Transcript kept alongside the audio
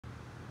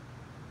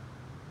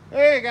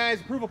Hey guys,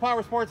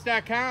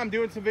 ApprovalPowersports.com,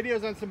 doing some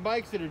videos on some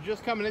bikes that are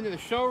just coming into the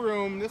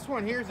showroom. This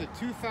one here is a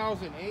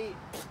 2008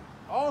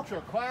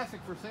 Ultra Classic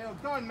for sale.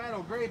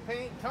 Gunmetal gray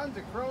paint, tons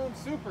of chrome,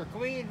 super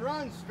clean,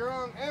 runs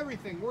strong,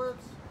 everything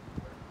works.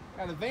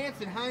 Got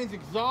Advanced and Heinz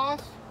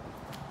exhaust.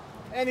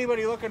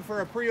 Anybody looking for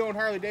a pre-owned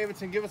Harley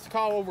Davidson, give us a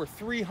call. Over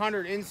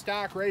 300 in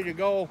stock, ready to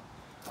go.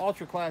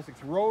 Ultra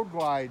Classics, road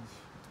glides,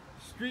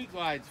 street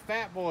glides,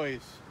 fat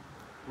boys,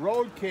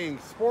 road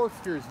kings,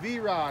 sportsters,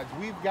 V-rods.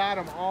 We've got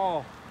them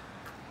all.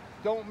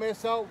 Don't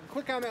miss out.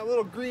 Click on that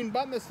little green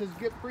button that says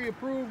get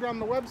pre-approved on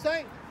the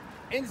website.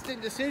 Instant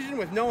decision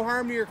with no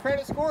harm to your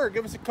credit score. Or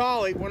give us a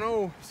call,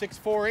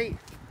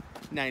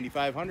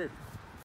 810-648-9500.